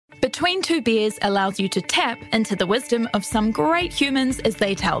Between Two Beers allows you to tap into the wisdom of some great humans as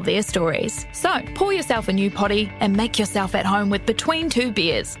they tell their stories. So, pour yourself a new potty and make yourself at home with Between Two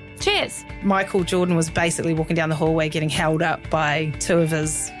Beers. Cheers. Michael Jordan was basically walking down the hallway getting held up by two of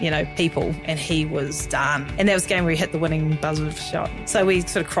his, people, and he was done. And that was the game where he hit the winning buzzer shot. So we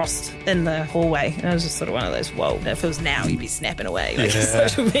sort of crossed in the hallway, and it was just sort of one of those, whoa, if it was now, you'd be snapping away like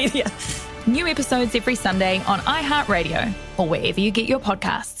social media. New episodes every Sunday on iHeartRadio or wherever you get your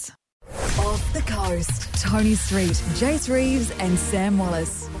podcasts. Off the Coast, Tony Street, Jace Reeves and Sam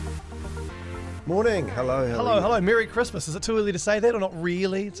Wallace. Morning. Hello. Hello. Merry Christmas. Is it too early to say that or not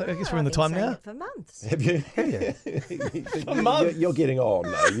really? So I guess we're in the time now. For months. Have you? You're getting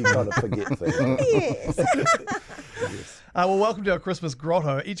on, though. You kind of forget things. Yes. Well, welcome to our Christmas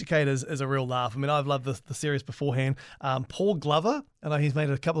grotto. Educators is a real laugh. I mean, I've loved the series beforehand. Paul Glover, I know he's made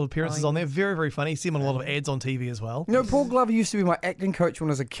a couple of appearances on there. Very, very funny. See him on a lot of ads on TV as well. You know, Paul Glover used to be my acting coach when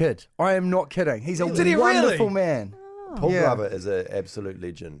I was a kid. I am not kidding. He's a wonderful man. Paul Glover is an absolute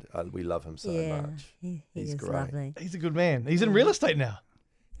legend. We love him so much. He's great. Lovely. He's a good man. He's in real estate now.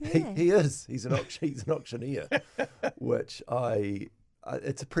 Yeah. He is. He's an auctioneer, which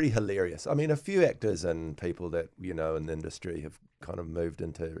it's pretty hilarious. I mean, a few actors and people that, in the industry have kind of moved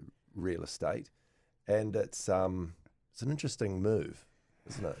into real estate, and it's an interesting move,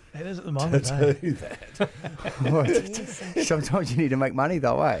 isn't it? It is at the moment, to do that. Sometimes you need to make money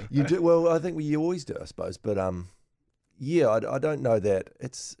though, eh? You do. Well, I think you always do, I suppose. But I don't know that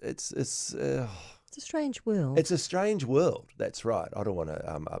it's a strange world. It's a strange world. That's right. I don't want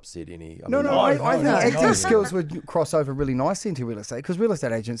to upset any. I think acting skills would cross over really nicely into real estate because real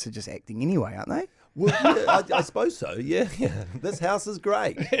estate agents are just acting anyway, aren't they? Well, yeah, I suppose so. Yeah. This house is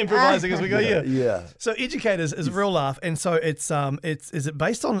great. Improvising as we go. Yeah. So Educators is a real laugh, and so is it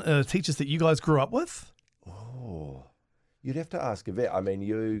based on teachers that you guys grew up with? Oh. You'd have to ask Yvette. I mean,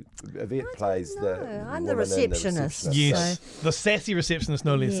 Yvette plays the. I'm the receptionist. Yes, the sassy receptionist,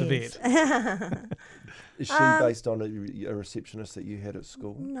 no less, Yvette. Is she based on a receptionist that you had at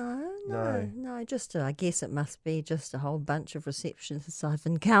school? No. Just I guess it must be just a whole bunch of receptionists I've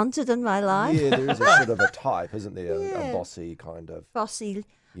encountered in my life. Yeah, there is a sort of a type, isn't there? A bossy kind of. Bossy,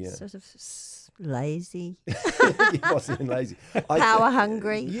 sort of lazy. Bossy and lazy. Power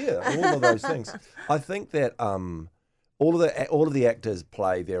hungry. Yeah, all of those things. I think that. All of the actors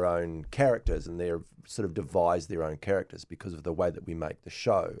play their own characters, and they're sort of devise their own characters because of the way that we make the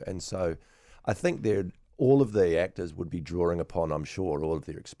show. And so, I think all of the actors would be drawing upon, I'm sure, all of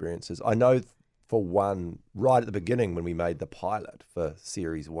their experiences. I know, for one, right at the beginning when we made the pilot for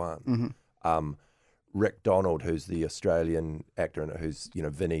Series 1, Rick Donald, who's the Australian actor and who's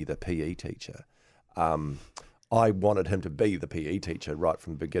Vinny, the PE teacher. I wanted him to be the PE teacher right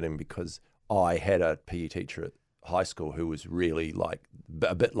from the beginning because I had a PE teacher at high school who was really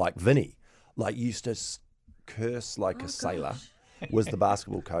a bit like Vinny, used to curse like a sailor, was the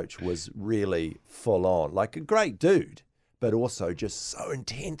basketball coach, was really full on, like a great dude, but also just so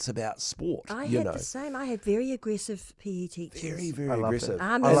intense about sport. I had the same. I had very aggressive PE teachers. Very, very aggressive.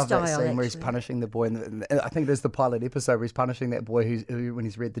 I love that scene where he's punishing the boy. I think there's the pilot episode where he's punishing that boy who when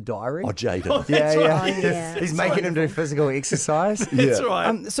he's read the diary. Oh, Jaden. Oh, yeah. He's making him do physical exercise. That's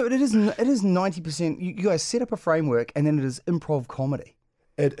right. So it is 90%. You guys set up a framework, and then it is improv comedy.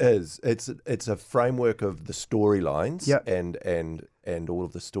 It is. It's a framework of the storylines and all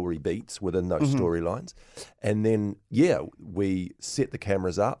of the story beats within those storylines. And then, we set the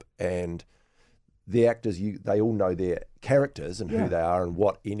cameras up, and the actors, they all know their characters and who they are and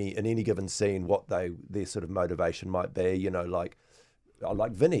what in any given scene, what their sort of motivation might be. Like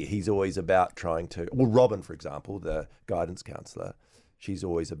Vinny, he's always about trying to, well, Robin, for example, the guidance counsellor, she's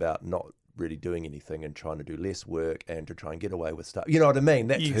always about not really doing anything and trying to do less work and to try and get away with stuff. You know what I mean?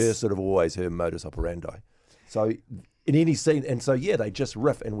 That's her sort of always her modus operandi. So in any scene, and so they just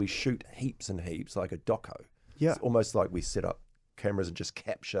riff and we shoot heaps and heaps like a doco. Yeah. It's almost like we set up cameras and just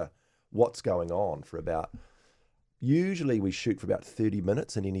capture what's going on for about, usually we shoot for about 30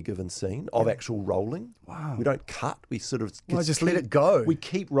 minutes in any given scene of actual rolling. Wow. We don't cut. We sort of just let it go. We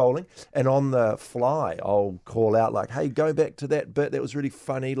keep rolling. And on the fly, I'll call out like, hey, go back to that bit. That was really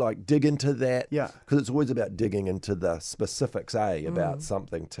funny. Like, dig into that. Yeah. Because it's always about digging into the specifics, about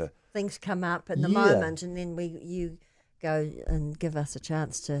something to... Things come up in the moment, and then you go and give us a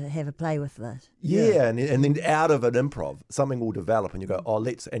chance to have a play with that. Yeah, and then out of an improv, something will develop, and you go,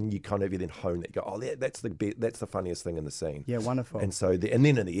 and you kind of then hone it. You go, that's the funniest thing in the scene. Yeah, wonderful. And so, and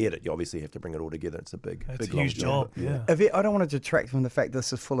then in the edit, you obviously have to bring it all together. It's a big, It's big a huge long job. Yeah. Yvette, I don't want to detract from the fact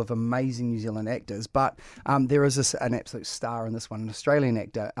this is full of amazing New Zealand actors, but there is an absolute star in this one, an Australian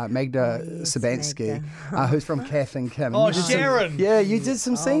actor, Magda Sabansky, who's from Kath and Kim. Oh, Sharon! You did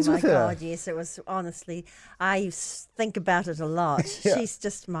some scenes with her. Oh my God, yes, it was honestly, I think about it a lot. She's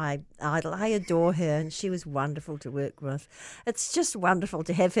just my idol. I adore her, and she was wonderful to work with. It's just wonderful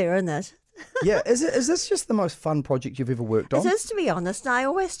to have her in it. Yeah, is this just the most fun project you've ever worked on? It is, to be honest. And I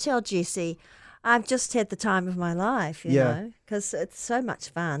always tell Jessie, I've just had the time of my life, you know, because it's so much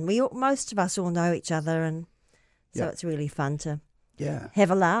fun. Most of us all know each other, and so it's really fun to have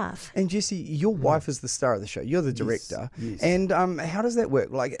a laugh. And Jessie, your wife is the star of the show. You're the director. Yes. And how does that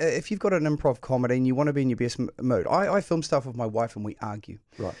work? Like, if you've got an improv comedy and you want to be in your best mood, I film stuff with my wife and we argue.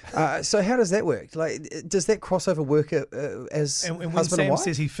 Right. So how does that work? Like, does that crossover work as and when husband Sam and wife?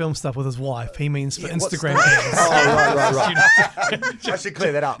 says he films stuff with his wife, he means for Instagram ads. Right. I should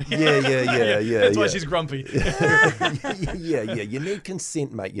clear that up. Yeah. That's why she's grumpy. Yeah. You need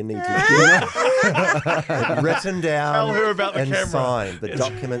consent, mate. You need to get it written down. Tell her about the and camera. signed. The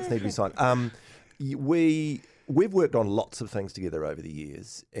documents need to be signed. We've worked on lots of things together over the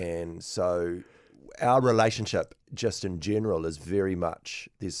years, and so our relationship just in general is very much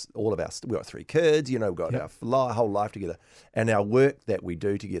we've got 3 kids, we've got our whole life together, and our work that we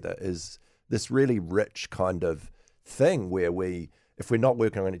do together is this really rich kind of thing where if we're not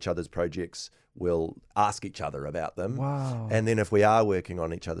working on each other's projects, we'll ask each other about them. Wow. And then if we are working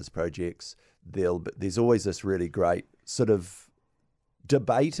on each other's projects, there's always this really great sort of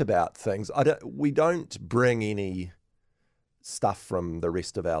debate about things. We don't bring any stuff from the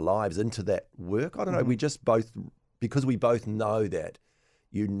rest of our lives into that work. I don't know. We just because we both know that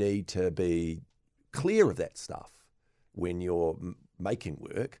you need to be clear of that stuff when you're making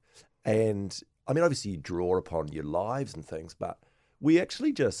work. And I mean, obviously you draw upon your lives and things, but we've got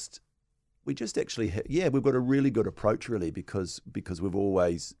a really good approach really because we've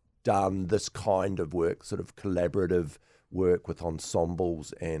always done this kind of work, sort of collaborative work with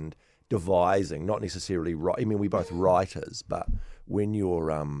ensembles and devising, not necessarily right. I mean, we're both writers, but when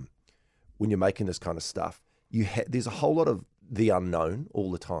you're making this kind of stuff, there's a whole lot of the unknown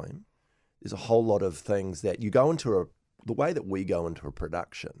all the time. There's a whole lot of things that you go into the way that we go into a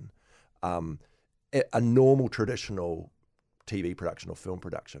production, a normal traditional TV production or film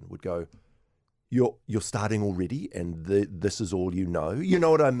production would go, you're starting already, and this is all you know. You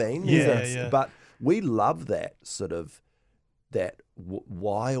know what I mean? Yeah. But we love that sort of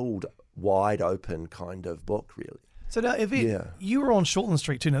wild, wide open kind of book, really. So now, Yvette, you were on Shortland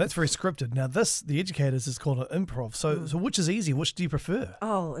Street too. Now that's very scripted. Now The Educators is called an improv. So which is easier? Which do you prefer?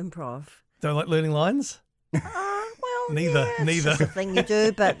 Oh, improv. Don't like learning lines? Well, Neither. It's just a thing you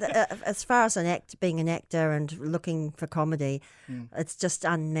do. But as far as being an actor and looking for comedy, it's just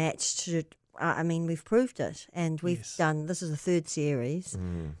unmatched. I mean, we've proved it, and we've done. This is the 3rd series,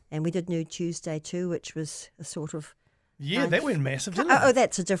 and we did Nude Tuesday too, which was a sort of. Yeah, that went massive, didn't it? Oh,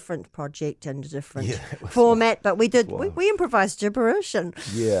 that's a different project and a different format. But we did. We improvised gibberish, and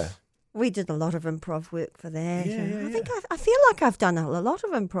we did a lot of improv work for that. I feel like I've done a lot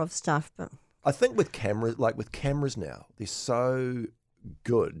of improv stuff, but I think with cameras now, they're so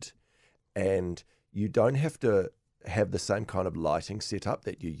good, and you don't have to have the same kind of lighting setup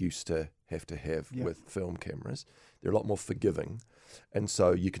that you used to have with film cameras. They're a lot more forgiving, and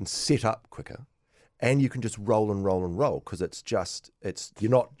so you can set up quicker. And you can just roll and roll and roll because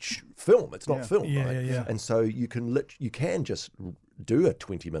you're not film. It's not film, right? Yeah. And so you can just do a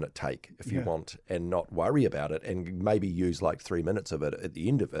 20-minute take if you want and not worry about it, and maybe use like 3 minutes of it at the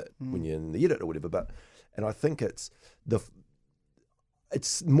end of it when you're in the edit or whatever. And I think it's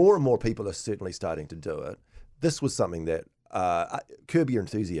more and more people are certainly starting to do it. This was something that Curb Your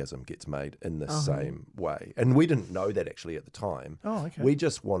Enthusiasm gets made in the same way, and we didn't know that actually at the time. Oh, okay. We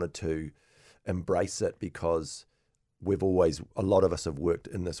just wanted to embrace it because a lot of us have worked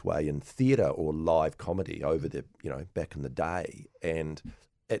in this way in theatre or live comedy over back in the day, and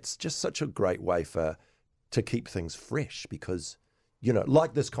it's just such a great way to keep things fresh because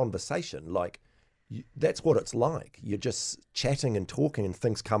like this conversation, that's what it's like. You're just chatting and talking, and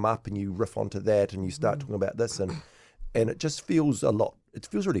things come up, and you riff onto that, and you start talking about this, and it just feels a lot it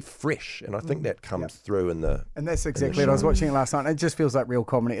feels really fresh, and I think that comes through in the. And that's exactly it. I was watching it last night, and it just feels like real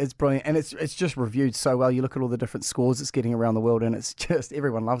comedy. It's brilliant, and it's just reviewed so well. You look at all the different scores it's getting around the world, and it's just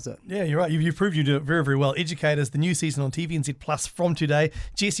everyone loves it. Yeah, you're right. You've proved you do it very, very well. Educators, the new season on TVNZ Plus from today.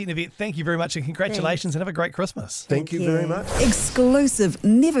 Jessie and Yvette, thank you very much, and congratulations, and have a great Christmas. Thank you very much. Exclusive,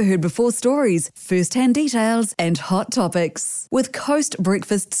 never heard before stories, first-hand details, and hot topics. With Coast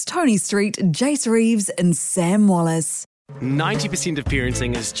Breakfast's Tony Street, Jace Reeves, and Sam Wallace. 90% of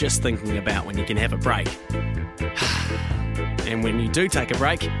parenting is just thinking about when you can have a break. And when you do take a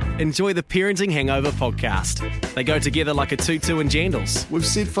break, enjoy the Parenting Hangover podcast. They go together like a tutu and jandals. We've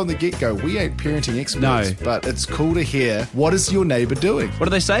said from the get-go, we ain't parenting experts, but it's cool to hear, what is your neighbour doing? What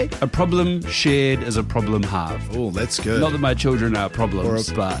do they say? A problem shared is a problem halved. Oh, that's good. Not that my children are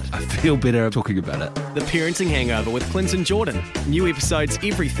problems, but I feel better talking about it. The Parenting Hangover with Clinton Jordan. New episodes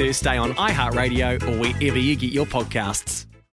every Thursday on iHeartRadio or wherever you get your podcasts.